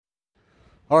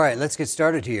All right, let's get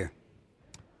started here.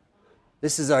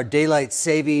 This is our daylight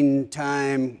saving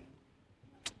time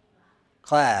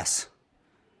class.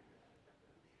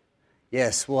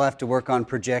 Yes, we'll have to work on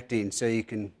projecting so you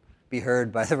can be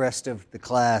heard by the rest of the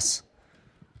class.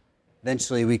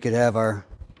 Eventually we could have our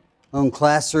own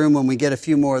classroom when we get a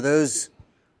few more of those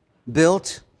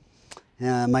built.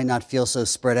 Might not feel so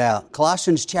spread out.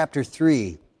 Colossians chapter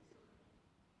 3.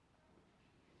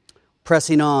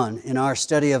 Pressing on in our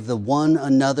study of the one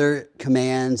another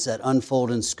commands that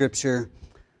unfold in Scripture.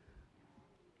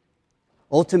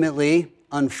 Ultimately,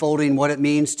 unfolding what it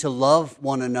means to love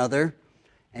one another.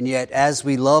 And yet, as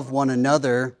we love one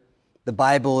another, the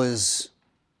Bible is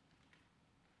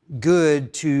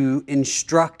good to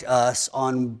instruct us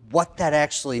on what that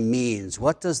actually means.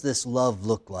 What does this love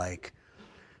look like?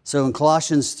 So in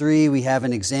Colossians 3, we have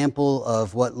an example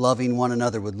of what loving one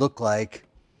another would look like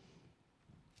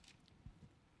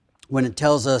when it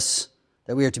tells us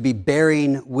that we are to be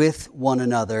bearing with one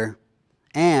another,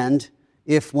 and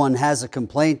if one has a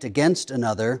complaint against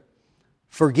another,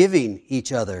 forgiving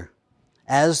each other.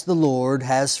 As the Lord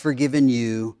has forgiven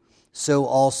you, so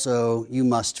also you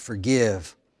must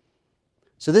forgive.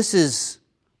 So this is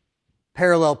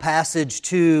parallel passage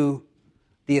to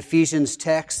the Ephesians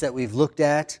text that we've looked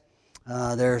at.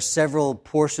 There are several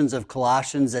portions of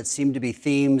Colossians that seem to be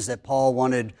themes that Paul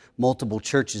wanted multiple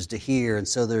churches to hear, and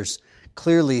so there's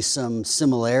clearly some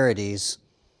similarities.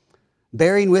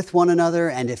 Bearing with one another,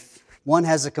 and if one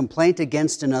has a complaint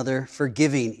against another,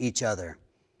 forgiving each other.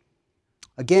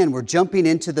 Again, we're jumping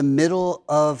into the middle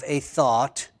of a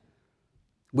thought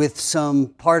with some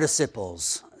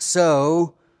participles.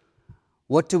 So,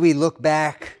 what do we look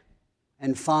back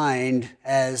and find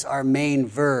as our main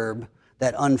verb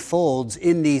that unfolds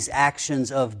in these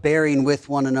actions of bearing with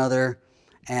one another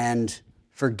and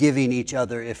forgiving each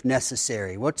other if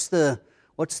necessary? What's the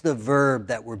verb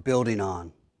that we're building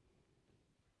on?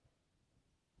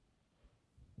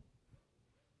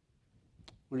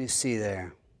 What do you see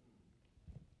there?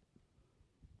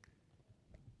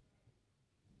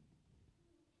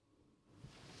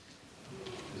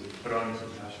 Put on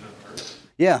compassionate heart.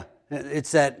 Yeah,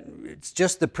 it's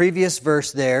just the previous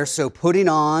verse there. So putting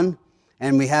on,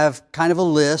 and we have kind of a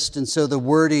list, and so the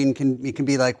wording can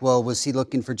be like, well, was he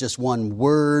looking for just one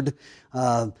word?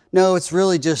 No, it's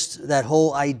really just that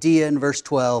whole idea in verse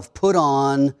 12. Put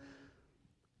on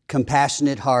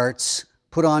compassionate hearts,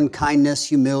 put on kindness,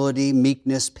 humility,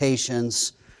 meekness,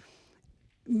 patience.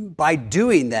 By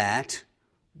doing that,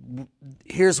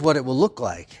 here's what it will look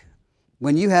like.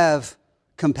 When you have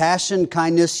compassion,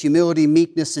 kindness, humility,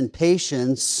 meekness, and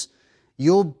patience,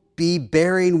 you'll be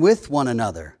bearing with one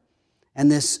another. And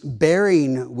this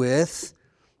bearing with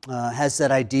has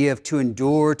that idea of to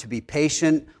endure, to be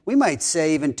patient. We might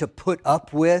say even to put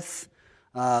up with.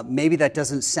 Maybe that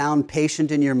doesn't sound patient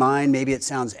in your mind. Maybe it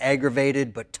sounds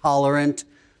aggravated but tolerant.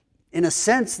 In a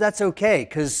sense, that's okay,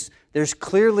 because there's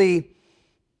clearly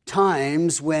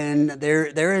times when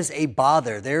there is a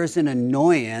bother, there is an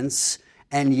annoyance,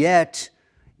 and yet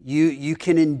you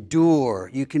can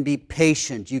endure, you can be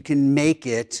patient, you can make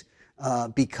it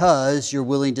because you're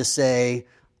willing to say,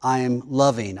 I'm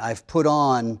loving. I've put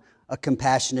on a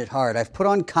compassionate heart. I've put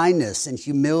on kindness and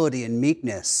humility and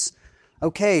meekness.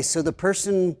 Okay, so the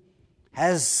person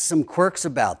has some quirks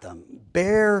about them.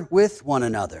 Bear with one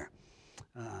another.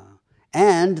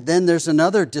 And then there's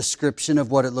another description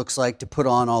of what it looks like to put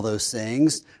on all those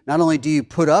things. Not only do you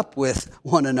put up with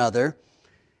one another,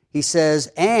 he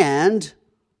says, and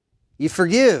you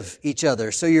forgive each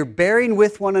other. So you're bearing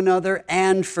with one another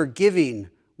and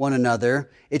forgiving one another.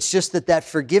 It's just that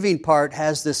forgiving part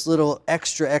has this little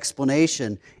extra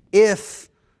explanation. If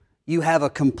you have a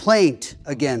complaint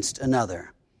against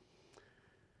another.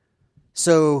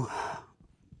 So,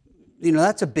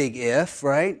 that's a big if,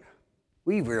 right?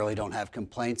 We really don't have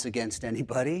complaints against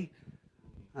anybody.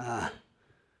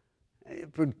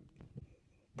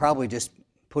 Probably just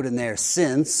put in there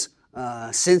since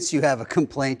you have a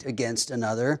complaint against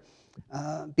another,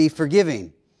 be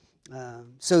forgiving.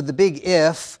 So the big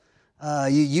if,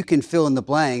 you can fill in the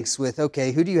blanks with,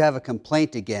 okay, who do you have a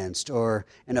complaint against or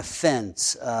an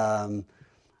offense?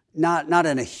 Not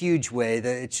in a huge way.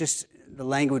 It's just the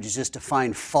language is just to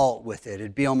find fault with it.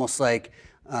 It'd be almost like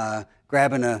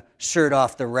grabbing a shirt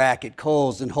off the rack at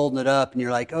Kohl's and holding it up, and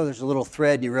you're like, oh, there's a little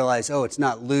thread, and you realize, oh, it's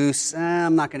not loose.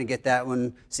 I'm not going to get that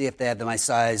one. See if they have my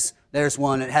size. There's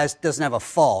one. It doesn't have a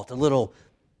fault, a little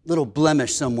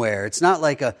blemish somewhere. It's not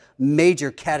like a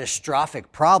major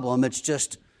catastrophic problem. It's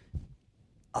just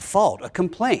a fault, a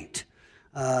complaint,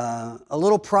 a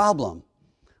little problem.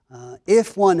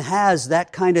 If one has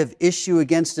that kind of issue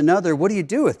against another, what do you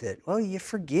do with it? Well, you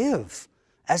forgive.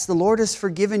 As the Lord has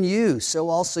forgiven you, so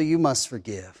also you must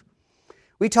forgive.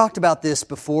 We talked about this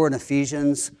before in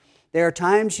Ephesians. There are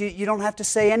times you don't have to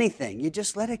say anything. You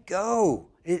just let it go.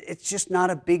 It's just not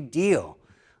a big deal.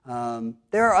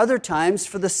 There are other times,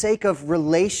 for the sake of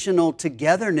relational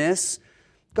togetherness,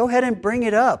 go ahead and bring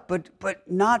it up,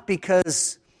 but not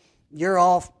because you're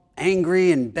all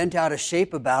angry and bent out of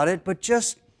shape about it, but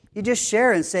you just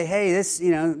share and say, hey,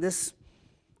 this,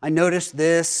 I noticed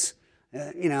this,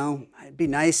 it'd be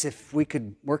nice if we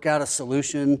could work out a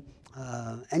solution,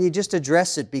 and you just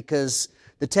address it, because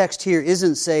the text here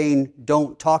isn't saying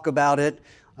don't talk about it.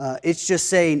 It's just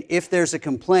saying if there's a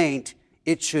complaint,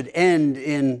 it should end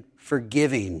in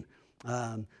forgiving.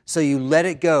 So you let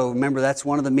it go. Remember, that's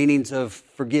one of the meanings of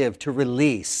forgive, to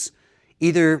release.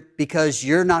 Either because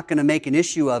you're not going to make an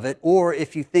issue of it, or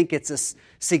if you think it's a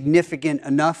significant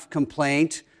enough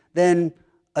complaint, then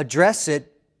address it,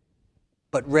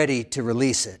 but ready to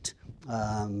release it.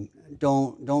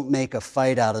 Don't make a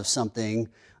fight out of something.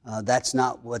 That's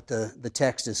not what the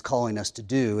text is calling us to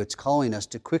do. It's calling us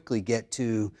to quickly get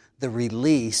to the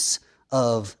release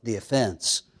of the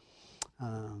offense.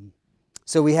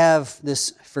 So we have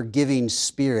this forgiving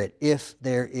spirit if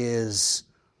there is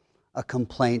a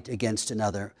complaint against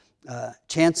another.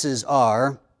 Chances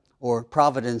are, or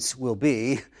providence will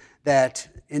be, that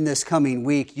in this coming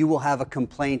week you will have a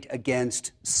complaint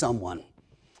against someone.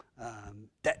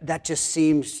 That just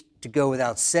seems to go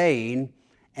without saying,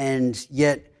 and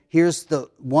yet here's the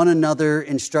one another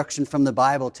instruction from the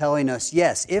Bible telling us,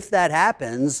 yes, if that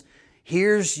happens,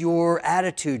 here's your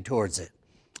attitude towards it.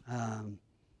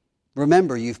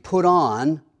 Remember, you've put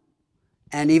on,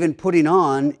 and even putting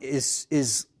on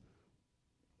is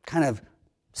kind of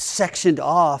sectioned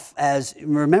off as,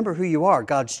 remember who you are,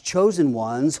 God's chosen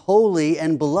ones, holy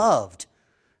and beloved.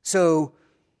 So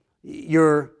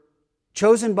you're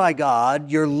chosen by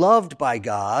God, you're loved by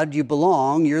God, you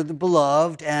belong, you're the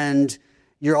beloved, and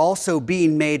you're also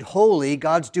being made holy.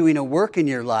 God's doing a work in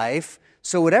your life.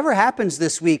 So whatever happens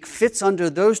this week fits under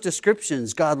those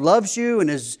descriptions. God loves you and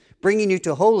is bringing you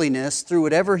to holiness through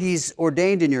whatever He's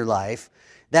ordained in your life.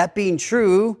 That being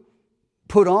true,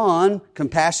 put on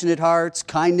compassionate hearts,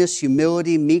 kindness,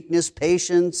 humility, meekness,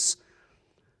 patience.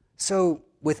 So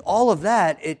with all of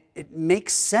that, it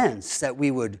makes sense that we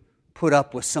would put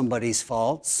up with somebody's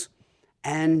faults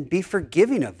and be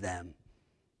forgiving of them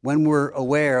when we're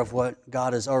aware of what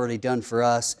God has already done for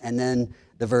us. And then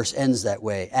the verse ends that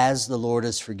way, as the Lord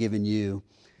has forgiven you.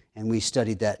 And we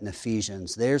studied that in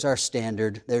Ephesians. There's our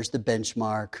standard. There's the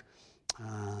benchmark.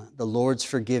 The Lord's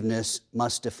forgiveness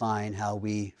must define how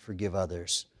we forgive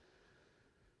others.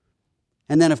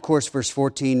 And then, of course, verse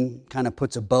 14 kind of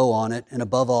puts a bow on it. And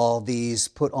above all these,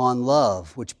 put on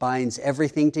love, which binds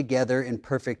everything together in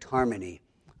perfect harmony.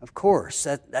 Of course,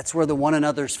 that's where the one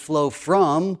another's flow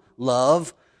from,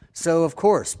 love. So, of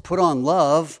course, put on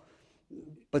love.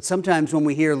 But sometimes when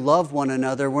we hear love one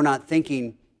another, we're not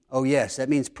thinking, oh yes, that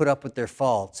means put up with their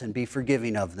faults and be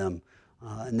forgiving of them.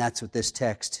 And that's what this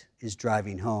text is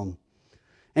driving home.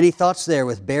 Any thoughts there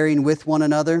with bearing with one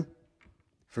another,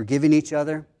 forgiving each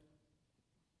other?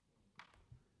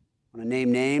 Want to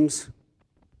name names?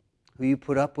 Who you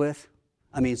put up with?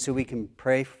 So we can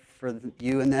pray for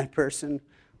you and that person.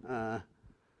 All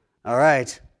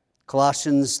right.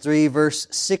 Colossians 3, verse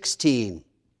 16.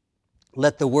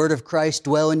 Let the word of Christ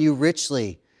dwell in you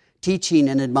richly, teaching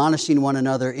and admonishing one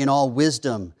another in all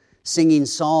wisdom, singing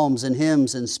psalms and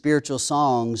hymns and spiritual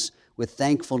songs with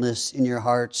thankfulness in your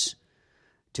hearts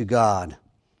to God.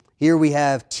 Here we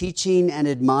have teaching and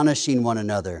admonishing one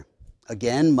another.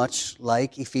 Again, much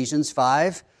like Ephesians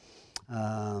 5.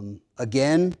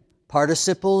 Again,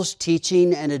 participles,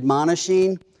 teaching and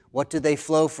admonishing. What do they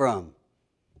flow from?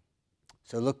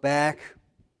 So look back.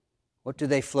 What do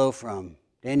they flow from?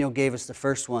 Daniel gave us the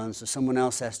first one, so someone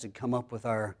else has to come up with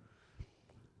our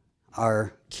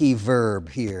key verb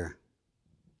here.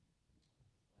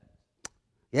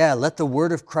 Yeah, let the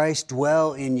word of Christ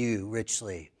dwell in you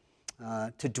richly.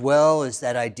 To dwell is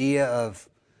that idea of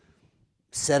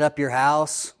set up your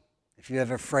house. If you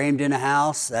ever framed in a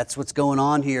house, that's what's going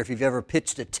on here. If you've ever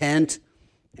pitched a tent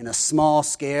in a small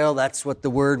scale, that's what the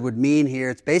word would mean here.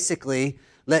 It's basically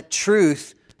let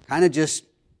truth kind of just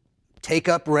take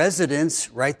up residence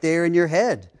right there in your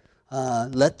head.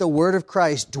 Let the word of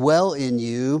Christ dwell in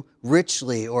you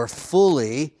richly or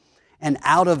fully, and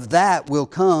out of that will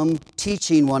come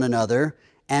teaching one another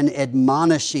and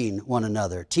admonishing one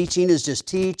another. Teaching is just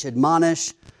teach,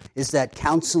 admonish is that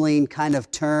counseling kind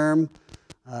of term.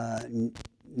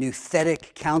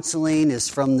 Nouthetic counseling is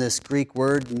from this Greek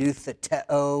word,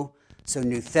 noutheteo. So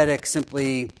nouthetic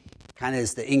simply kind of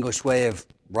is the English way of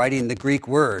writing the Greek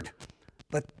word.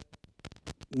 But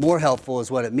more helpful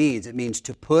is what it means. It means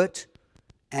to put,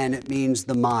 and it means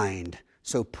the mind.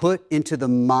 So put into the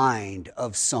mind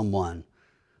of someone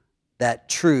that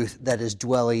truth that is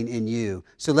dwelling in you.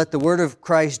 So let the word of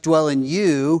Christ dwell in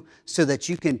you so that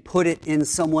you can put it in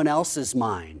someone else's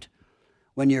mind.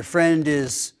 When your friend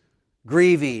is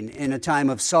grieving in a time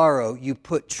of sorrow, you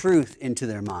put truth into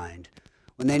their mind.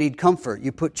 When they need comfort,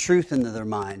 you put truth into their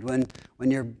mind. When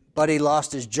your buddy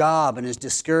lost his job and is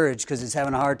discouraged because he's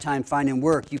having a hard time finding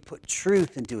work, you put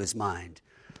truth into his mind.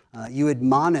 You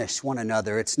admonish one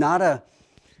another. It's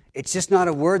just not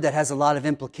a word that has a lot of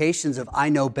implications of I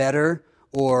know better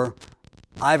or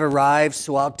I've arrived,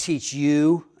 so I'll teach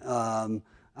you.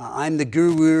 I'm the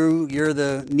guru, you're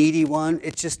the needy one.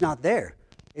 It's just not there.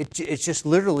 It's just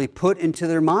literally put into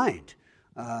their mind.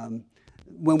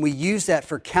 When we use that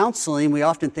for counseling, we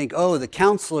often think, oh, the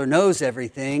counselor knows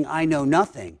everything, I know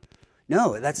nothing.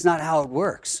 No, that's not how it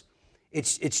works.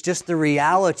 It's just the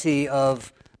reality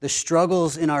of the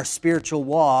struggles in our spiritual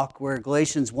walk, where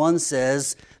Galatians 1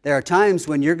 says there are times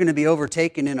when you're going to be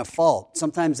overtaken in a fault.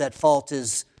 Sometimes that fault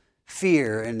is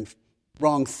fear and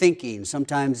wrong thinking.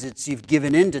 Sometimes it's you've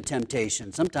given in to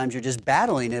temptation. Sometimes you're just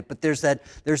battling it, but there's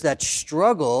that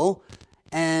struggle,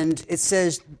 and it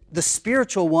says the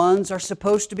spiritual ones are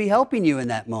supposed to be helping you in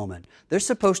that moment. They're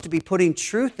supposed to be putting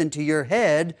truth into your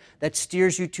head that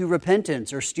steers you to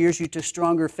repentance or steers you to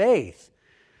stronger faith.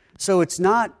 So it's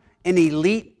not an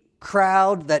elite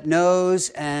crowd that knows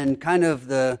and kind of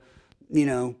the,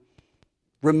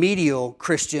 remedial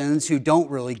Christians who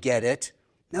don't really get it.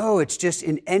 No, it's just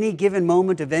in any given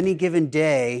moment of any given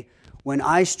day, when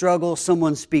I struggle,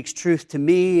 someone speaks truth to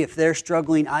me. If they're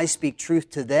struggling, I speak truth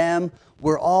to them.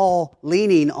 We're all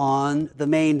leaning on the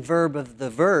main verb of the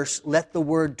verse, let the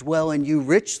word dwell in you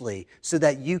richly, so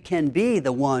that you can be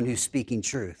the one who's speaking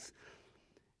truth.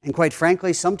 And quite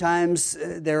frankly, sometimes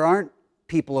there aren't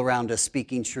people around us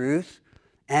speaking truth,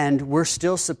 and we're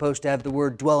still supposed to have the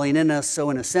word dwelling in us, so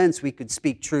in a sense we could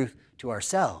speak truth to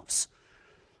ourselves.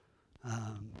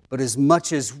 But as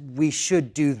much as we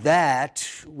should do that,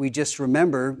 we just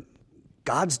remember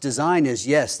God's design is,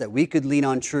 yes, that we could lean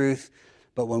on truth,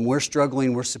 but when we're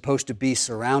struggling, we're supposed to be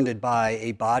surrounded by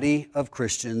a body of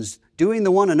Christians doing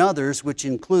the one another's, which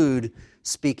include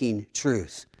speaking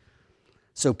truth.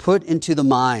 So put into the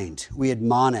mind, we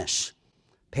admonish.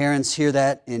 Parents hear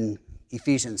that in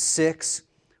Ephesians 6,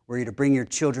 where you're to bring your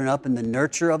children up in the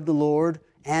nurture of the Lord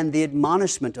and the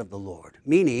admonishment of the Lord,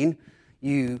 meaning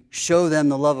you show them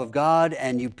the love of God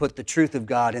and you put the truth of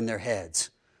God in their heads.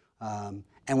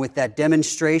 And with that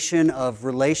demonstration of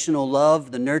relational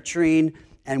love, the nurturing,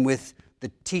 and with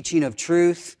the teaching of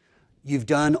truth, you've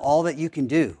done all that you can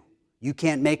do. You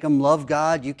can't make them love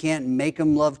God. You can't make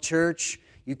them love church.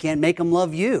 You can't make them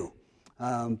love you.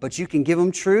 But you can give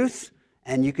them truth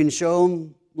and you can show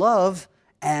them love,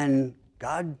 and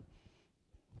God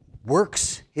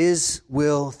works His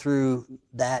will through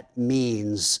that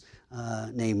means,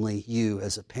 namely you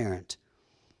as a parent.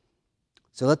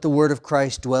 So let the word of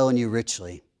Christ dwell in you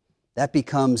richly. That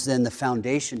becomes then the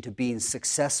foundation to being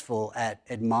successful at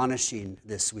admonishing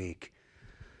this week.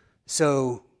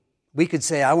 So we could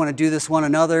say, I want to do this one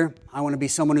another. I want to be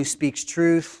someone who speaks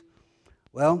truth.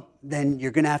 Well, then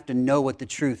you're going to have to know what the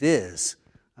truth is.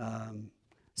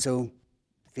 So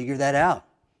figure that out.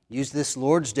 Use this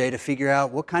Lord's Day to figure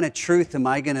out what kind of truth am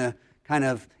I going to kind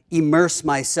of immerse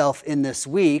myself in this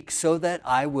week so that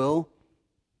I will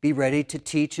be ready to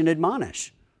teach and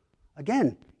admonish.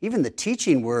 Again, even the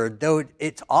teaching word, though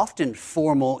it's often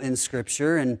formal in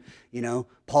Scripture, and,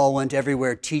 Paul went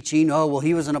everywhere teaching. Oh, well,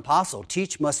 he was an apostle.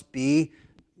 Teach must be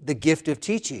the gift of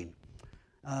teaching.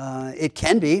 It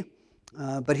can be,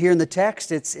 but here in the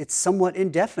text, it's somewhat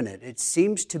indefinite. It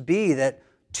seems to be that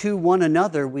to one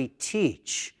another we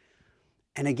teach.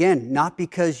 And again, not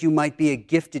because you might be a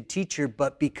gifted teacher,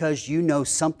 but because you know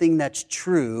something that's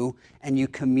true and you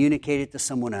communicate it to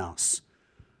someone else.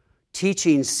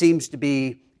 Teaching seems to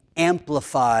be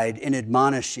amplified in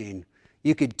admonishing.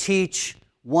 You could teach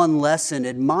one lesson.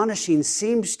 Admonishing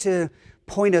seems to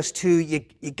point us to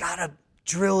you got to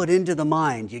drill it into the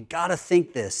mind. You got to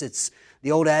think this. It's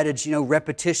the old adage,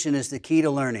 repetition is the key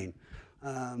to learning.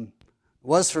 It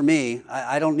was for me.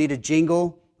 I don't need a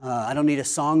jingle. I don't need a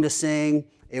song to sing.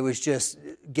 It was just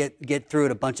get through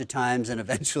it a bunch of times and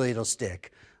eventually it'll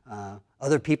stick.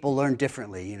 Other people learn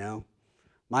differently,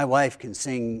 My wife can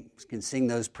sing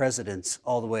those presidents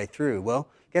all the way through. Well,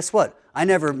 guess what? I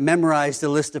never memorized a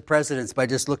list of presidents by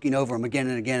just looking over them again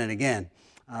and again and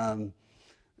again.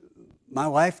 My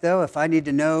wife, though, if I need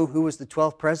to know who was the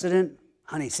 12th president,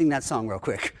 honey, sing that song real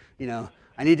quick.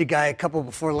 I need a guy a couple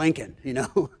before Lincoln,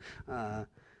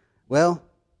 Well,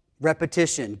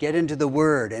 repetition. Get into the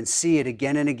Word and see it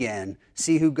again and again.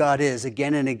 See who God is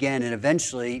again and again, and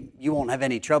eventually you won't have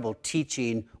any trouble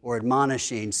teaching or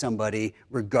admonishing somebody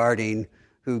regarding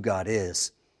who God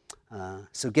is.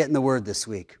 So get in the Word this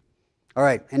week. All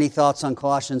right, any thoughts on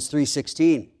Colossians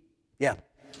 3:16? Yeah.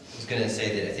 I was going to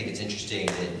say that I think it's interesting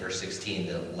that in verse 16,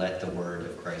 that let the word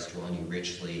of Christ dwell in you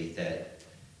richly, that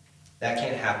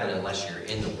can't happen unless you're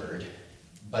in the word,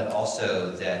 but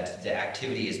also that the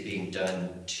activity is being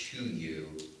done to you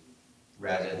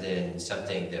rather than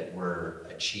something that we're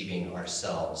achieving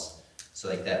ourselves. So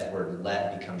like that word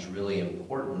let becomes really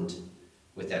important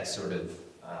with that sort of,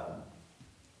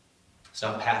 it's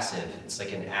not passive, it's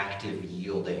like an active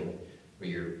yielding, where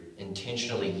you're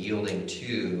intentionally yielding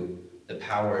to the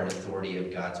power and authority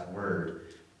of God's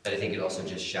word. But I think it also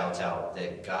just shouts out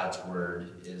that God's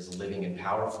word is living and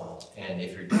powerful. And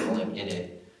if you're dwelling in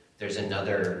it, there's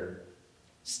another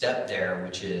step there,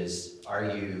 which is, are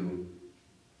you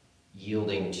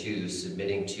yielding to,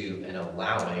 submitting to, and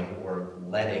allowing or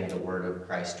letting the word of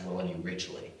Christ dwell in you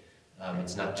richly?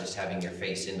 It's not just having your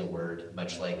face in the word,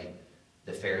 much like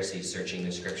the Pharisees searching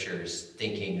the scriptures,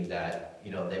 thinking that,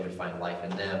 they would find life in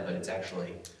them, but it's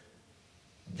actually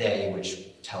they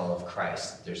which tell of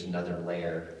Christ. There's another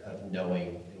layer of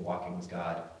knowing and walking with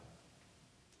God.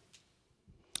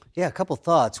 Yeah, a couple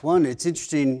thoughts. One, it's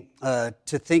interesting to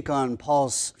think on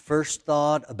Paul's first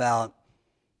thought about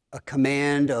a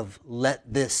command of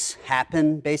let this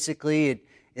happen, basically.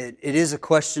 It is a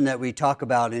question that we talk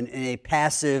about in a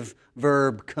passive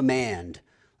verb command,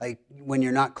 like when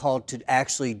you're not called to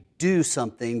actually do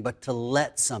something, but to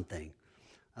let something.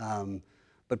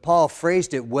 But Paul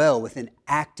phrased it well with an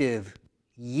active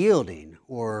yielding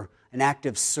or an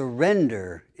active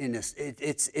surrender.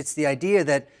 It's the idea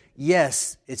that,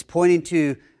 yes, it's pointing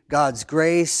to God's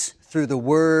grace through the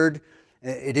Word.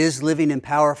 It is living and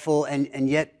powerful, and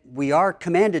yet we are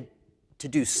commanded to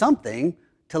do something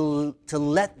to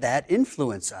let that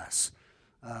influence us.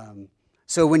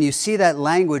 So when you see that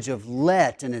language of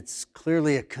let, and it's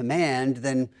clearly a command,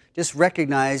 then just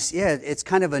recognize, it's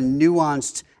kind of a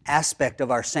nuanced aspect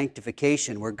of our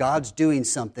sanctification where God's doing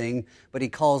something, but He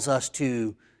calls us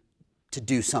to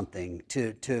do something,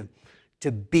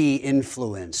 to be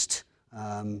influenced.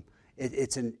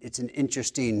 It's an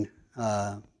interesting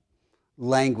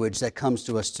language that comes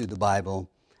to us through the Bible.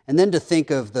 And then to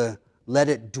think of the let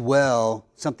it dwell,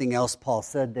 something else Paul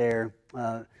said there,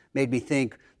 made me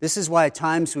think, this is why at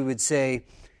times we would say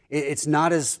it's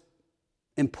not as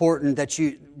important that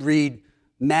you read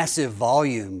massive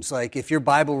volumes. Like if your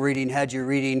Bible reading had you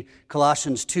reading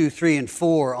Colossians 2, 3, and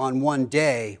 4 on one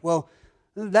day, well,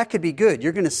 that could be good.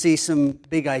 You're going to see some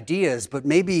big ideas, but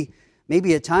maybe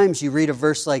at times you read a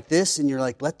verse like this and you're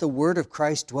like, let the word of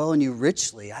Christ dwell in you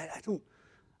richly. I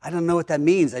don't know what that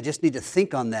means. I just need to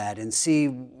think on that and see,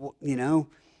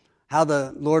 how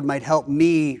the Lord might help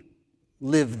me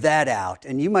live that out.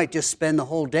 And you might just spend the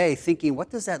whole day thinking,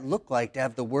 what does that look like to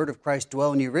have the word of Christ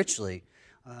dwell in you richly?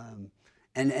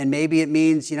 And maybe it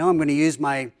means, I'm going to use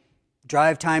my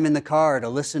drive time in the car to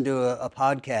listen to a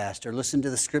podcast or listen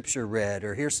to the scripture read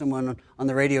or hear someone on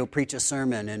the radio preach a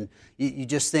sermon. And you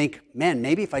just think, man,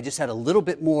 maybe if I just had a little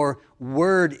bit more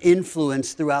word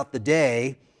influence throughout the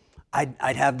day,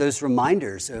 I'd have those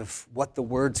reminders of what the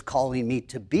word's calling me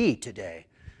to be today.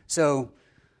 So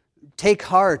take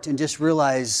heart and just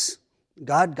realize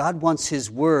God wants His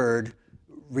word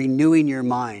renewing your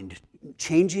mind,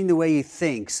 changing the way you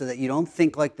think so that you don't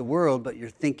think like the world, but you're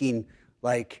thinking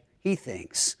like He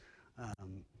thinks.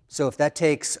 So if that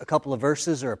takes a couple of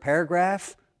verses or a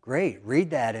paragraph, great, read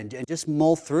that and just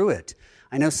mull through it.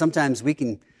 I know sometimes we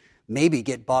can maybe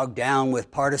get bogged down with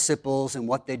participles and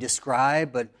what they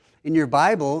describe, but in your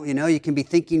Bible, you can be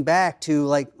thinking back to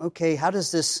like, okay, how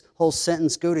does this whole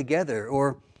sentence go together?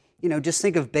 Or, just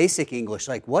think of basic English,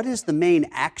 like what is the main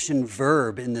action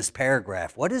verb in this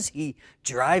paragraph? What is he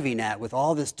driving at with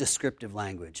all this descriptive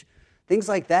language? Things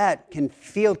like that can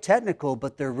feel technical,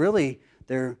 but they're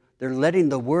letting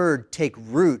the word take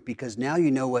root because now you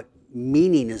know what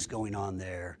meaning is going on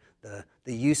there,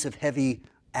 the use of heavy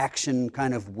action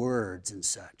kind of words and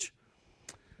such.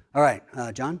 All right,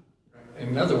 John?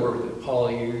 Another word that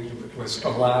Paul used was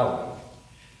allow.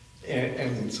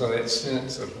 And so that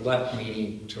sense of let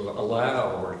meaning to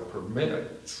allow or to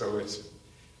permit. So it's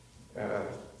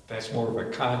that's more of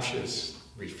a conscious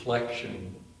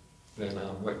reflection than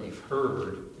on what you've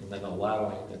heard and then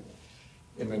allowing it.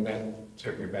 And then that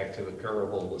took me back to the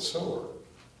parable of the sower.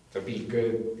 To be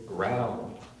good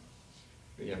ground,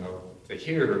 to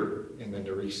hear and then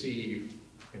to receive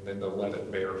and then to let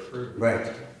it bear fruit.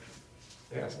 Right.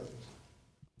 Yeah.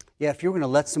 Yeah, if you're going to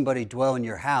let somebody dwell in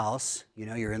your house,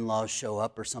 your in-laws show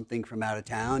up or something from out of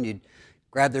town, you'd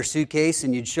grab their suitcase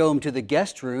and you'd show them to the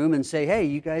guest room and say, hey,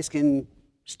 you guys can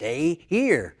stay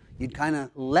here. You'd kind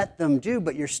of let them do,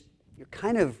 but you're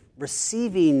kind of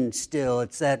receiving still.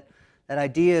 It's that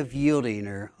idea of yielding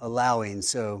or allowing.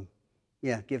 So,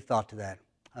 yeah, give thought to that.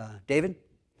 David?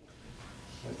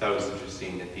 I thought it was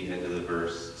interesting at the end of the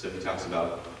verse. So he talks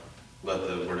about let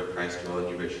the word of Christ dwell in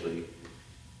you richly,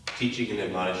 teaching and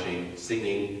admonishing,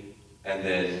 singing, and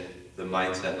then the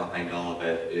mindset behind all of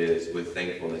it is with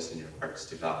thankfulness in your hearts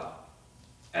to God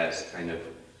as kind of,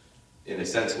 in a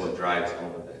sense, what drives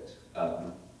all of it.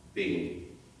 Being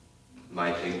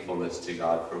my thankfulness to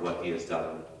God for what he has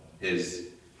done, his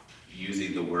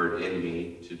using the word in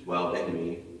me to dwell in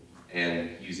me, and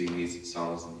using these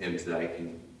songs and hymns that I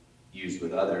can use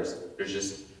with others. There's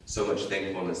just so much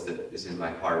thankfulness that is in my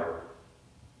heart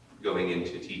going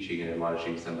into teaching and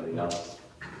admonishing somebody else.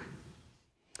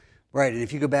 Right, and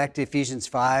if you go back to Ephesians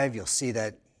 5, you'll see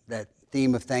that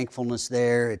theme of thankfulness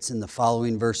there. It's in the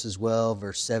following verse as well,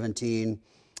 verse 17.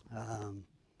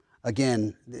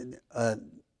 Again,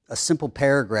 a simple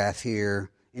paragraph here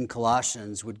in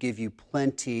Colossians would give you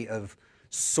plenty of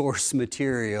source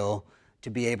material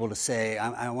to be able to say,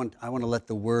 I want to let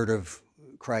the word of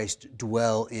Christ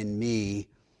dwell in me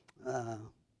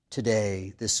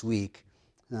today, this week.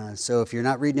 So if you're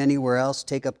not reading anywhere else,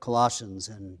 take up Colossians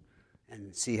and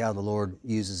see how the Lord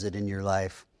uses it in your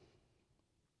life.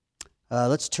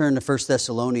 Let's turn to 1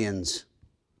 Thessalonians.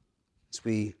 As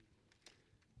we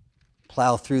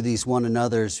plow through these one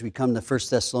another's, we come to 1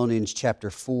 Thessalonians chapter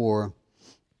 4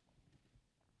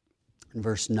 and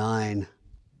verse 9.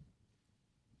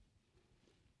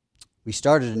 We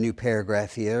started a new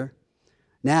paragraph here.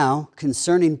 Now,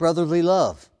 concerning brotherly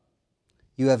love,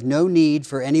 you have no need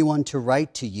for anyone to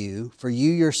write to you, for you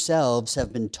yourselves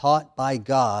have been taught by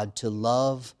God to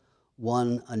love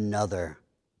one another.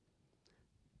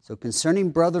 So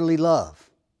concerning brotherly love,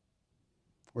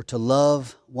 or to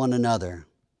love one another,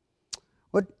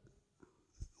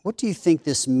 what do you think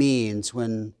this means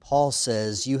when Paul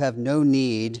says you have no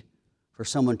need for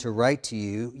someone to write to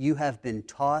you? You have been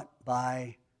taught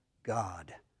by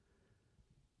God.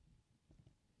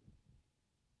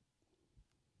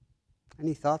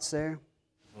 Any thoughts there?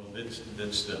 Well,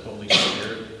 that's the Holy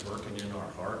Spirit working in our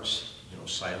hearts,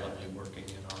 silently working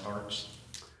in our hearts.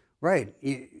 Right.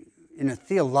 In a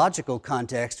theological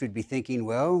context, we'd be thinking,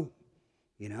 well,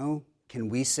 can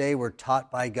we say we're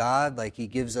taught by God, like he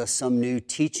gives us some new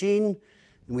teaching?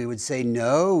 And we would say,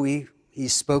 no,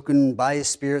 he's spoken by his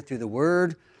Spirit through the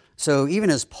Word. So even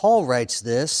as Paul writes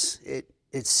this,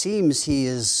 it seems he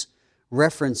is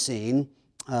referencing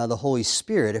the Holy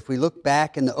Spirit. If we look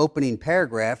back in the opening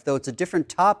paragraph, though it's a different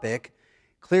topic,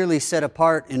 clearly set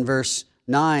apart in verse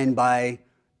 9 by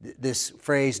this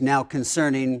phrase, now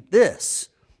concerning this.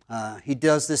 He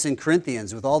does this in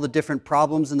Corinthians with all the different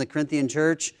problems in the Corinthian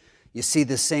church. You see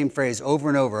this same phrase over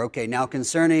and over. Okay, now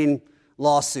concerning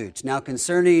lawsuits, now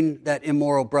concerning that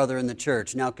immoral brother in the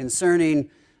church, now concerning,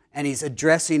 and he's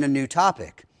addressing a new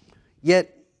topic.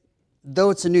 Yet, though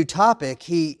it's a new topic,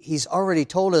 he's already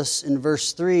told us in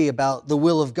verse 3 about the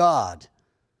will of God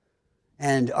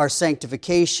and our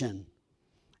sanctification.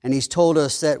 And he's told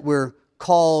us that we're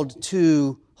called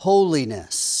to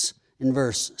holiness in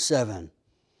verse 7.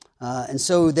 And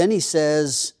so then he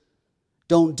says,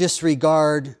 don't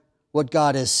disregard what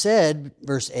God has said,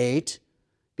 verse 8,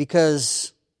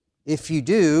 because if you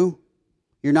do,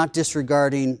 you're not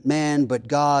disregarding man, but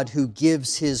God who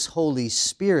gives his Holy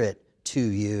Spirit to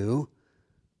you.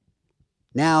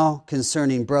 Now,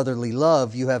 concerning brotherly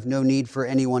love, you have no need for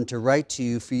anyone to write to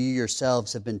you, for you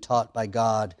yourselves have been taught by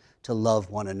God to love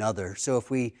one another. So if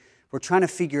we're trying to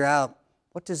figure out,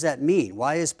 what does that mean?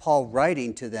 Why is Paul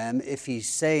writing to them if he's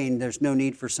saying there's no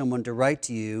need for someone to write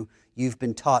to you, you've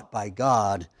been taught by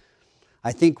God?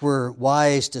 I think we're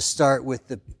wise to start with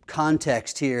the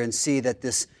context here and see that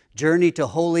this journey to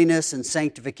holiness and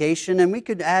sanctification, and we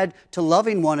could add to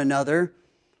loving one another,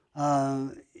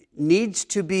 needs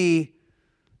to be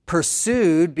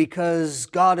pursued because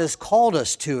God has called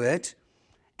us to it.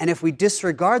 And if we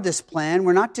disregard this plan,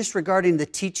 we're not disregarding the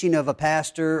teaching of a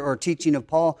pastor or teaching of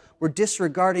Paul. We're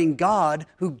disregarding God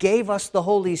who gave us the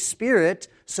Holy Spirit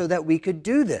so that we could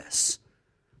do this.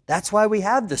 That's why we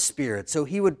have the Spirit. So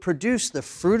he would produce the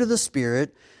fruit of the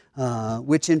Spirit,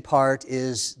 which in part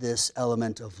is this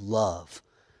element of love.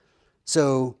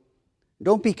 So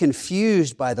don't be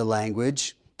confused by the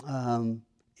language.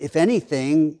 If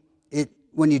anything,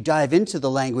 when you dive into the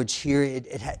language here,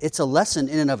 it's a lesson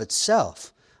in and of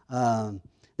itself.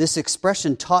 This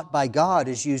expression, taught by God,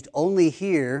 is used only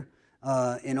here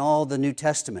in all the New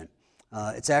Testament.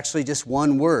 It's actually just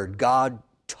one word, God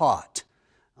taught,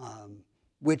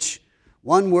 which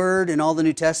one word in all the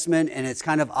New Testament, and it's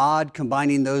kind of odd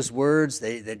combining those words.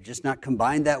 They're just not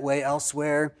combined that way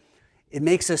elsewhere. It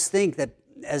makes us think that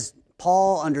as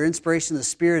Paul, under inspiration of the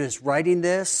Spirit, is writing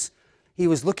this, he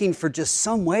was looking for just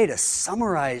some way to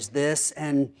summarize this,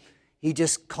 and he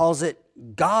just calls it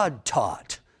God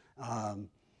taught.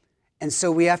 And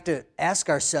so we have to ask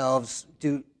ourselves,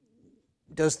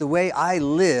 does the way I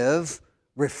live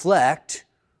reflect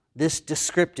this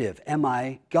descriptive? Am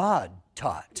I God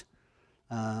taught?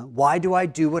 Why do I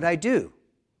do what I do?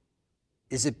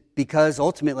 Is it because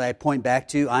ultimately I point back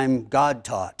to I'm God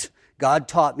taught? God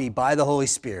taught me by the Holy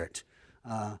Spirit.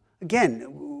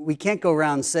 Again, we can't go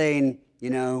around saying,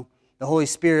 the Holy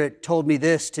Spirit told me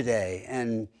this today.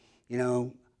 And,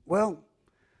 well,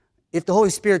 if the Holy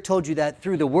Spirit told you that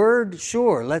through the Word,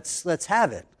 sure, let's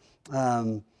have it.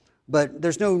 But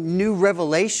there's no new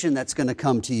revelation that's going to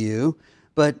come to you.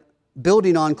 But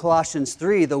building on Colossians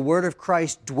 3, the Word of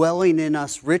Christ dwelling in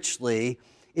us richly,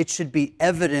 it should be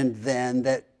evident then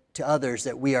that to others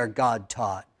that we are God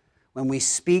taught. When we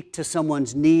speak to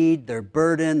someone's need, their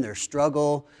burden, their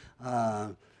struggle,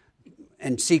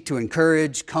 and seek to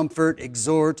encourage, comfort,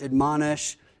 exhort,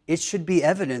 admonish, it should be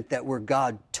evident that we're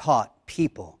God taught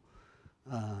people.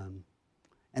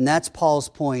 And that's Paul's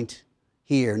point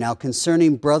here. Now,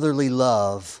 concerning brotherly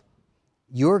love,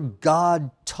 you're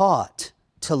God taught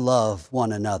to love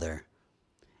one another.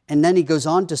 And then he goes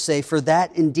on to say, for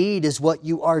that indeed is what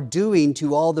you are doing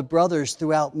to all the brothers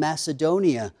throughout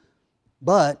Macedonia.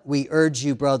 But we urge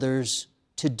you, brothers,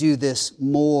 to do this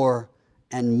more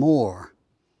and more.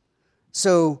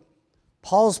 So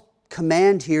Paul's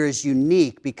command here is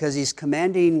unique because he's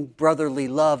commanding brotherly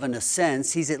love in a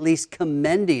sense. He's at least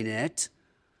commending it.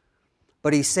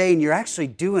 But he's saying you're actually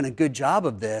doing a good job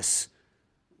of this.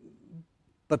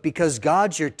 But because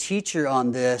God's your teacher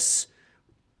on this,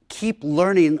 keep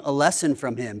learning a lesson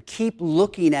from Him. Keep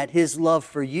looking at His love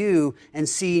for you and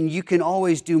seeing you can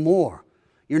always do more.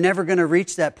 You're never going to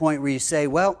reach that point where you say,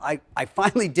 well, I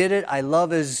finally did it. I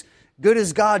love as good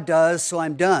as God does, so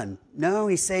I'm done. No,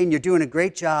 He's saying you're doing a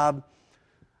great job.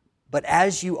 But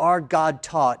as you are God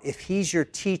taught, if He's your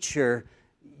teacher,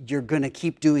 you're going to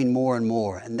keep doing more and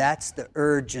more. And that's the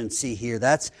urgency here.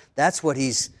 That's what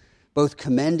he's both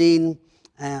commending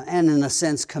and in a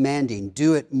sense commanding.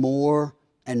 Do it more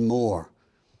and more.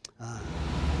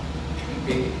 Could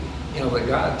be, the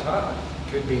God taught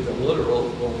could be the literal,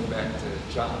 going back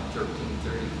to John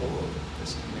 13:34.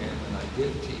 This commandment I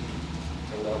give to you,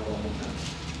 to love one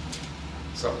another.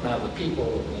 So now the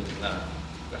people in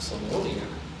Thessalonica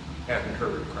hadn't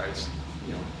heard Christ,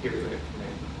 hear that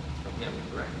commandment from Him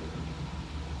directly.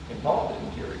 And Paul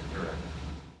didn't hear it directly.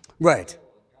 Right.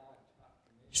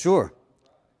 Sure.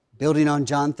 Building on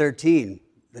John 13,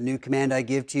 the new command I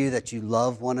give to you, that you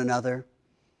love one another.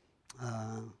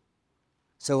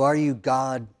 So are you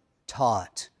God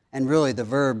taught? And really the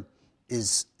verb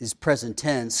is present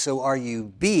tense. So are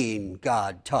you being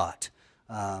God taught?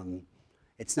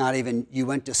 It's not even you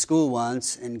went to school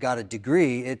once and got a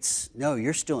degree. It's, no,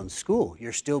 you're still in school.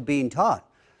 You're still being taught.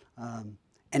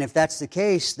 And if that's the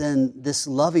case, then this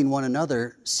loving one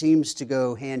another seems to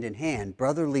go hand in hand.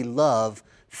 Brotherly love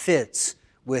fits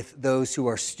with those who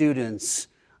are students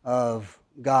of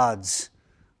God's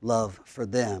love for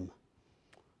them.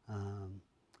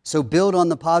 So build on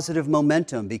the positive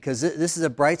momentum, because this is a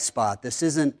bright spot. This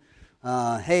isn't,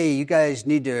 hey, you guys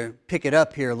need to pick it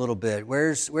up here a little bit.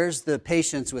 Where's the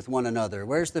patience with one another?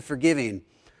 Where's the forgiving?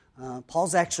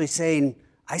 Paul's actually saying,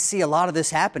 I see a lot of this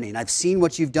happening. I've seen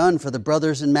what you've done for the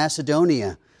brothers in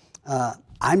Macedonia.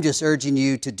 I'm just urging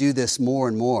you to do this more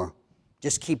and more.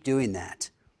 Just keep doing that.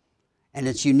 And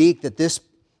it's unique that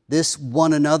this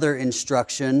one another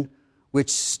instruction,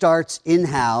 which starts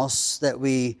in-house, that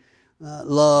we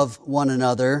love one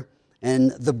another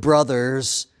and the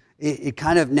brothers, it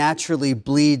kind of naturally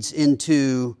bleeds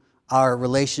into our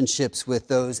relationships with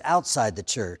those outside the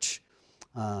church.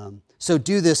 So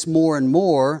do this more and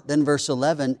more, then verse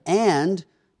 11, and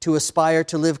to aspire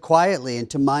to live quietly and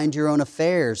to mind your own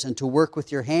affairs and to work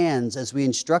with your hands as we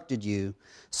instructed you,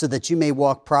 so that you may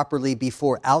walk properly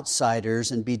before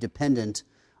outsiders and be dependent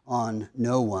on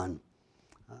no one.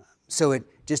 So it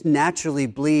just naturally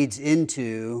bleeds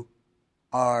into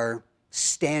our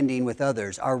standing with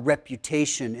others, our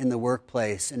reputation in the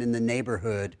workplace and in the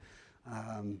neighborhood.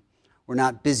 We're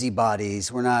not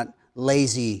busybodies. We're not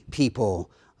lazy people.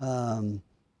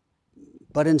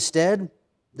 But instead,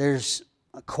 there's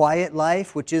a quiet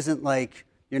life, which isn't like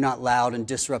you're not loud and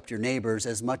disrupt your neighbors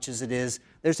as much as it is.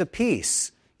 There's a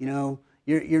peace.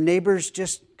 Your neighbors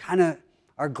just kind of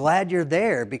are glad you're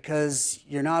there because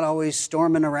you're not always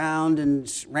storming around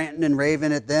and ranting and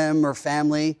raving at them or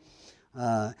family.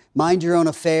 Mind your own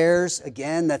affairs.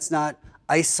 Again, that's not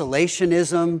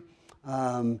isolationism.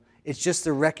 It's just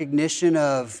the recognition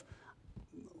of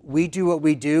we do what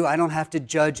we do. I don't have to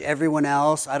judge everyone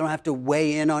else. I don't have to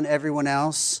weigh in on everyone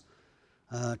else.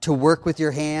 To work with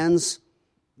your hands.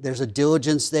 There's a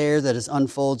diligence there that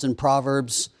unfolds in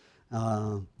Proverbs.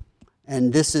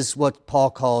 And this is what Paul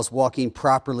calls walking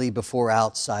properly before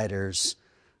outsiders.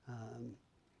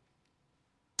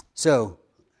 So,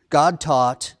 God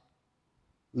taught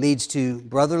leads to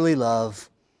brotherly love.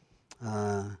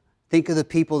 Think of the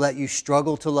people that you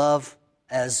struggle to love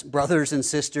as brothers and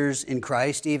sisters in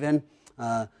Christ even.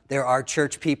 There are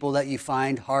church people that you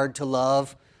find hard to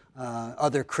love,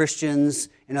 other Christians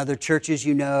in other churches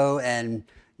you know, and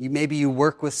maybe you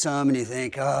work with some and you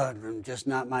think, oh, I'm just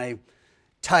not my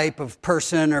type of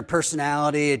person or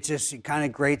personality. It kind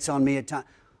of grates on me at times.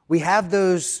 We have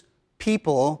those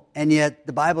people, and yet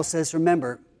the Bible says,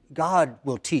 remember, God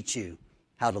will teach you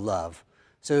how to love.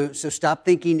 So stop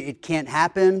thinking it can't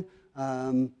happen.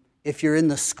 If you're in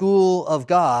the school of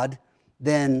God,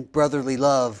 then brotherly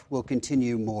love will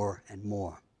continue more and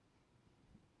more.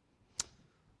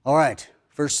 All right,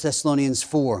 1 Thessalonians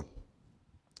 4,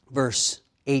 verse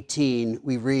 18,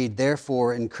 we read,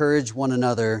 therefore encourage one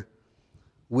another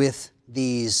with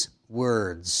these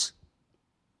words.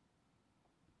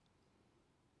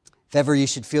 If ever you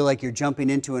should feel like you're jumping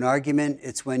into an argument,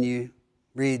 it's when you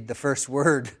read the first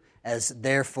word as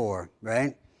therefore,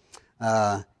 right?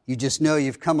 You just know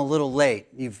you've come a little late.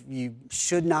 You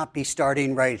should not be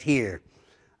starting right here.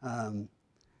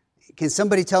 Can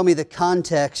somebody tell me the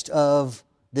context of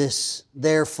this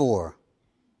therefore?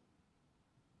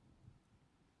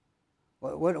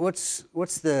 What's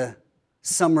the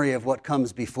summary of what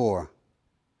comes before?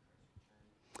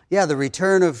 Yeah, the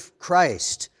return of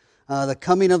Christ, the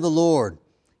coming of the Lord.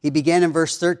 He began in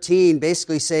verse 13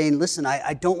 basically saying, listen,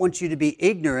 I don't want you to be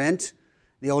ignorant,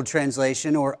 the old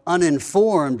translation, or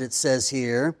uninformed, it says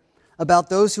here, about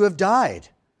those who have died,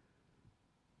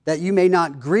 that you may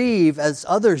not grieve as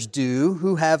others do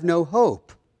who have no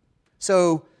hope.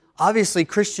 So obviously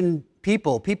Christian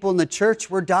people in the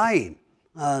church were dying.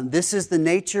 This is the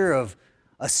nature of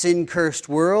a sin-cursed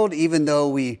world. Even though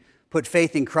we put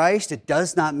faith in Christ, it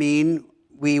does not mean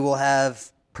we will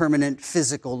have permanent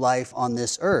physical life on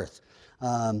this earth.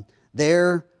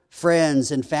 Their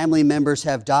friends and family members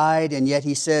have died, and yet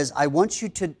he says, I want you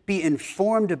to be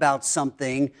informed about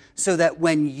something so that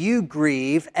when you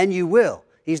grieve, and you will.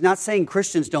 He's not saying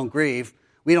Christians don't grieve.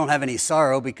 We don't have any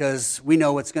sorrow because we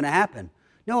know what's going to happen.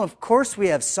 No, of course we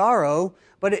have sorrow,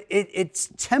 but it's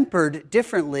tempered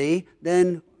differently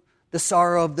than the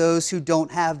sorrow of those who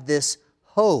don't have this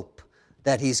hope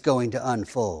that he's going to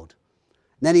unfold.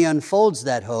 And then he unfolds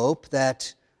that hope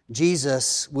that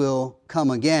Jesus will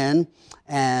come again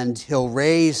and he'll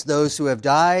raise those who have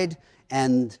died,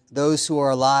 and those who are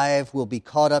alive will be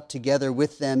caught up together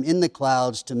with them in the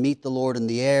clouds to meet the Lord in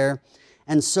the air.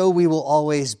 And so we will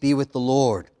always be with the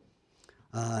Lord.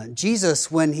 Jesus,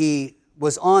 when he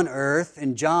was on earth,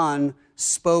 and John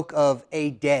spoke of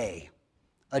a day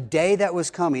that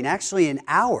was coming, actually an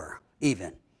hour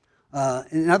even.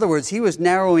 In other words, he was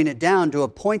narrowing it down to a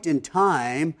point in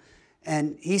time,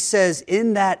 and he says,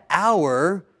 in that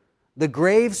hour, the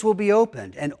graves will be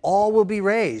opened and all will be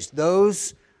raised.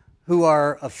 Those who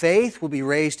are of faith will be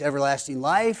raised to everlasting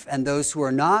life, and those who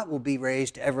are not will be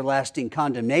raised to everlasting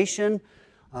condemnation.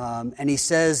 And he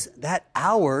says that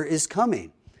hour is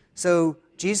coming. So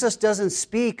Jesus doesn't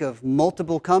speak of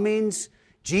multiple comings.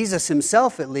 Jesus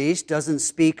himself, at least, doesn't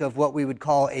speak of what we would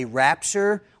call a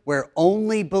rapture, where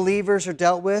only believers are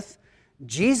dealt with.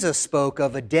 Jesus spoke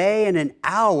of a day and an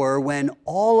hour when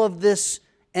all of this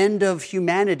end of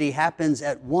humanity happens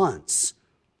at once.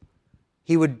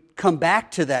 He would come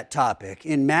back to that topic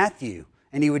in Matthew,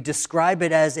 and he would describe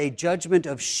it as a judgment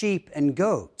of sheep and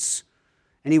goats.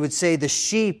 And he would say the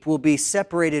sheep will be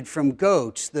separated from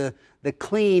goats, the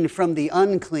clean from the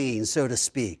unclean, so to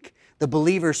speak, the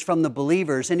believers from the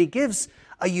believers. And he gives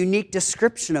a unique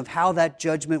description of how that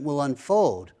judgment will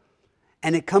unfold.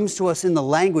 And it comes to us in the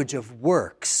language of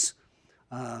works.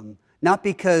 Not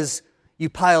because you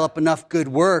pile up enough good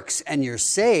works and you're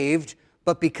saved,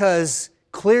 but because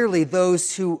clearly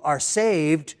those who are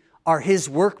saved are his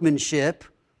workmanship,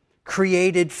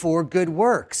 created for good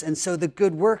works. And so the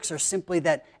good works are simply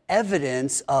that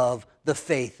evidence of the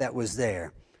faith that was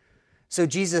there. So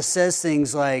Jesus says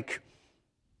things like,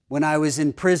 when I was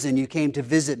in prison, you came to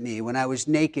visit me. When I was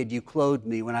naked, you clothed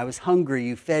me. When I was hungry,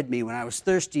 you fed me. When I was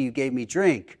thirsty, you gave me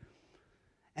drink.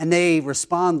 And they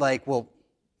respond like, well,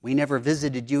 we never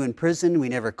visited you in prison. We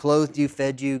never clothed you,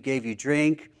 fed you, gave you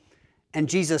drink. And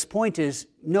Jesus' point is,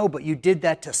 no, but you did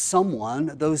that to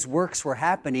someone. Those works were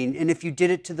happening. And if you did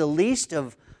it to the least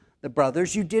of the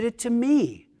brothers, you did it to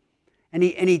me. And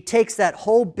he takes that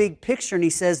whole big picture and he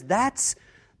says, that's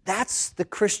the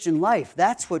Christian life.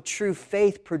 That's what true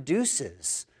faith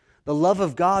produces. The love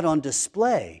of God on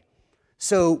display.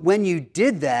 So when you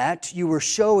did that, you were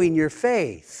showing your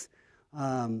faith.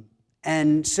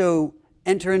 And so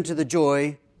enter into the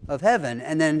joy of heaven.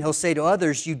 And then he'll say to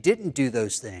others, you didn't do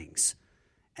those things.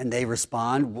 And they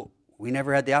respond, well, we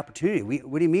never had the opportunity.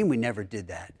 What do you mean we never did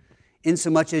that?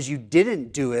 Insomuch as you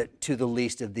didn't do it to the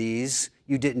least of these,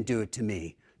 you didn't do it to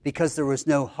me. Because there was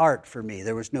no heart for me.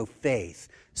 There was no faith.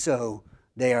 So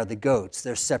they are the goats.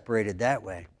 They're separated that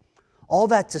way. All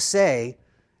that to say,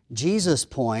 Jesus'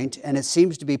 point, and it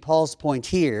seems to be Paul's point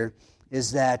here,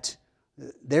 is that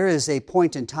there is a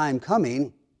point in time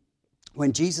coming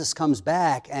when Jesus comes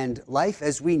back and life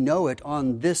as we know it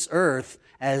on this earth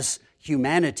as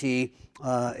humanity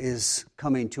is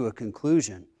coming to a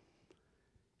conclusion.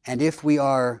 And if we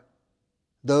are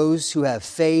those who have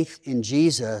faith in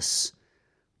Jesus,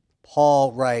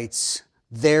 Paul writes,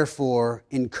 therefore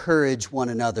encourage one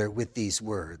another with these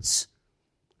words.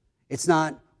 It's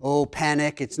not,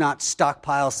 panic. It's not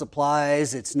stockpile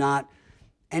supplies. It's not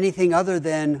anything other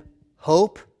than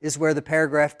hope is where the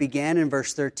paragraph began in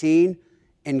verse 13.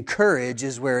 Encourage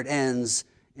is where it ends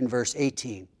in verse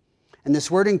 18. And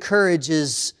this word encourage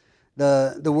is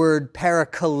the word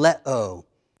parakaleo.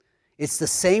 It's the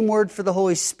same word for the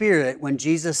Holy Spirit when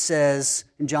Jesus says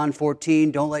in John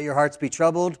 14, don't let your hearts be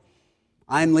troubled.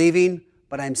 I'm leaving,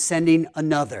 but I'm sending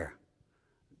another.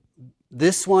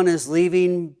 This one is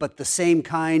leaving, but the same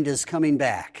kind is coming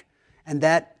back. And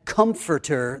that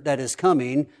comforter that is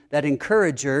coming, that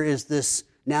encourager, is this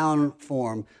noun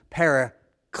form,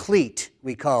 paraclete,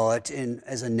 we call it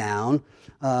as a noun.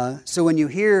 So when you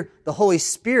hear the Holy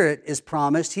Spirit is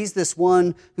promised, he's this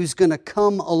one who's going to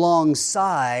come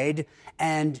alongside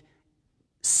and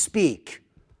speak.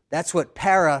 That's what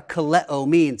parakaleo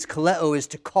means. Kaleo is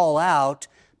to call out.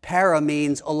 Para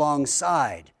means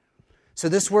alongside. So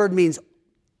this word means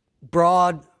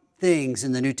broad things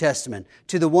in the New Testament.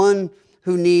 To the one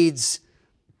who needs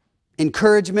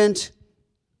encouragement,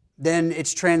 then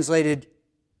it's translated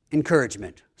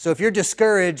encouragement. So if you're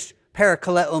discouraged,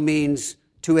 parakaleo means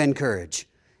to encourage.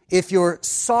 If you're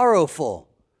sorrowful,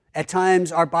 at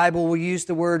times our Bible will use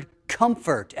the word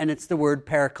comfort, and it's the word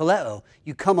parakaleo.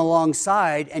 You come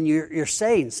alongside and you're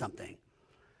saying something.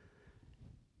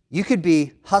 You could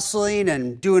be hustling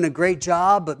and doing a great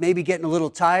job, but maybe getting a little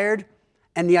tired,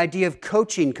 and the idea of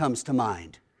coaching comes to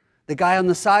mind. The guy on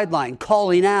the sideline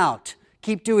calling out,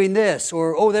 keep doing this,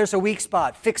 or, there's a weak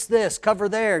spot, fix this, cover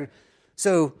there.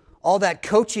 So all that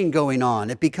coaching going on,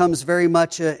 it becomes very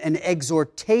much an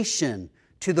exhortation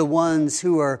to the ones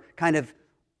who are kind of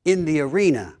in the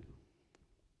arena.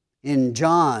 In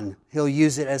John, he'll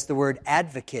use it as the word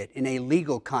advocate in a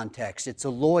legal context. It's a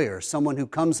lawyer, someone who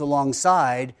comes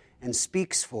alongside and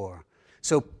speaks for.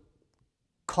 So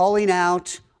calling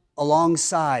out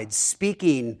alongside,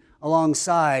 speaking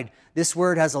alongside, this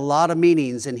word has a lot of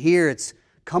meanings. And here it's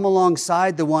come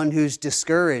alongside the one who's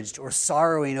discouraged or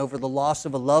sorrowing over the loss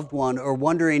of a loved one or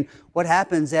wondering what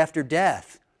happens after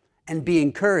death, and be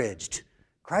encouraged.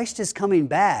 Christ is coming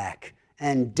back,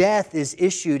 and death is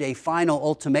issued a final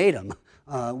ultimatum,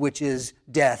 which is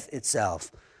death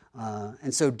itself.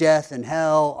 And so death and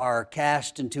hell are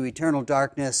cast into eternal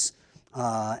darkness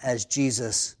as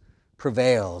Jesus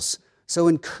prevails. So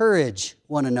encourage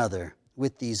one another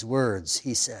with these words,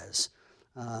 he says.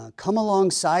 Come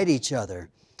alongside each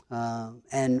other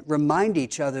and remind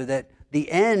each other that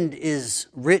the end is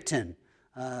written.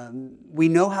 We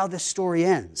know how this story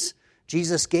ends.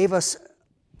 Jesus gave us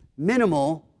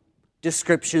minimal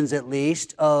descriptions, at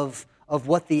least, of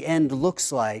what the end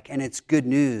looks like, and it's good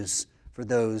news for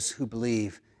those who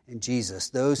believe in Jesus.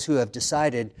 Those who have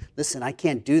decided, listen, I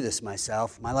can't do this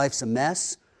myself. My life's a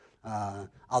mess.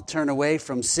 I'll turn away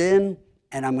from sin,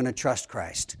 and I'm going to trust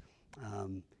Christ.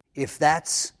 If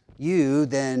that's you,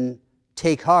 then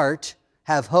take heart,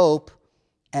 have hope,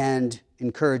 and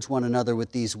encourage one another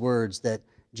with these words that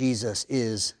Jesus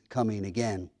is coming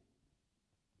again.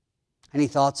 Any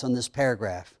thoughts on this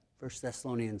paragraph? 1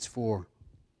 Thessalonians 4.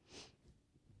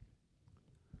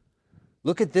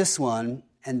 Look at this one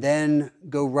and then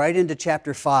go right into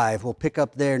chapter 5. We'll pick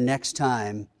up there next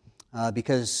time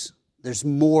because there's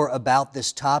more about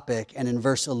this topic. And in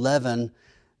verse 11,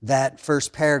 that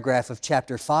first paragraph of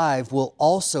chapter 5 will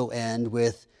also end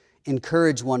with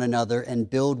encourage one another and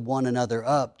build one another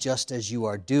up just as you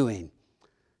are doing.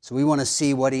 So we want to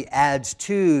see what he adds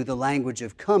to the language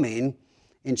of coming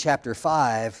in chapter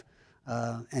 5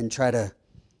 and try to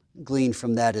glean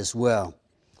from that as well.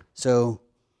 So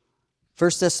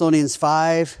 1 Thessalonians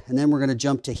 5, and then we're going to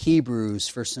jump to Hebrews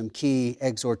for some key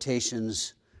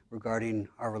exhortations regarding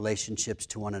our relationships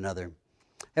to one another.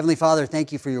 Heavenly Father,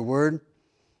 thank you for your word.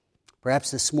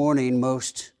 Perhaps this morning,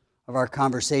 most of our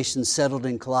conversations settled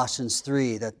in Colossians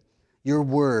 3, that your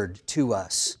word to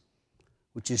us,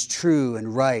 which is true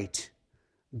and right,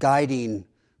 guiding,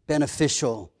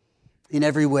 beneficial in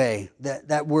every way,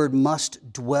 that word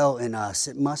must dwell in us.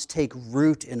 It must take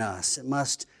root in us. It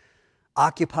must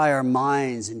occupy our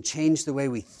minds and change the way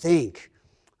we think.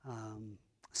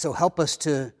 So help us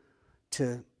to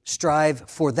strive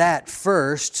for that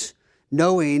first,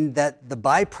 knowing that the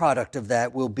byproduct of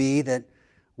that will be that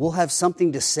we'll have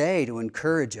something to say to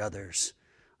encourage others,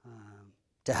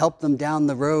 to help them down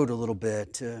the road a little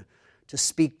bit, to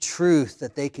speak truth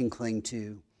that they can cling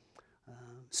to.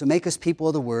 So make us people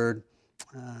of the word,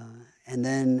 and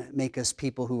then make us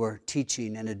people who are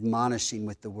teaching and admonishing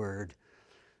with the word.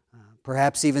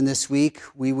 Perhaps even this week,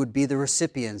 we would be the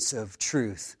recipients of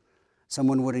truth.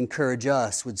 Someone would encourage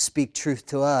us, would speak truth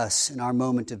to us in our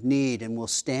moment of need, and we'll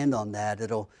stand on that.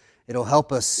 It'll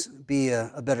help us be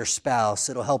a better spouse.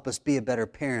 It'll help us be a better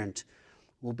parent.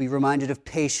 We'll be reminded of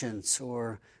patience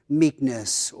or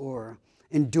meekness or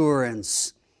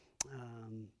endurance.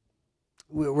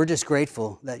 We're just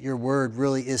grateful that your word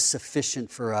really is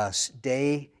sufficient for us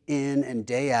day in and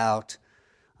day out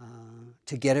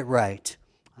to get it right.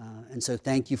 And so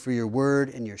thank you for your word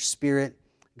and your spirit.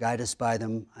 Guide us by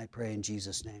them, I pray in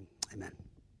Jesus' name. Amen.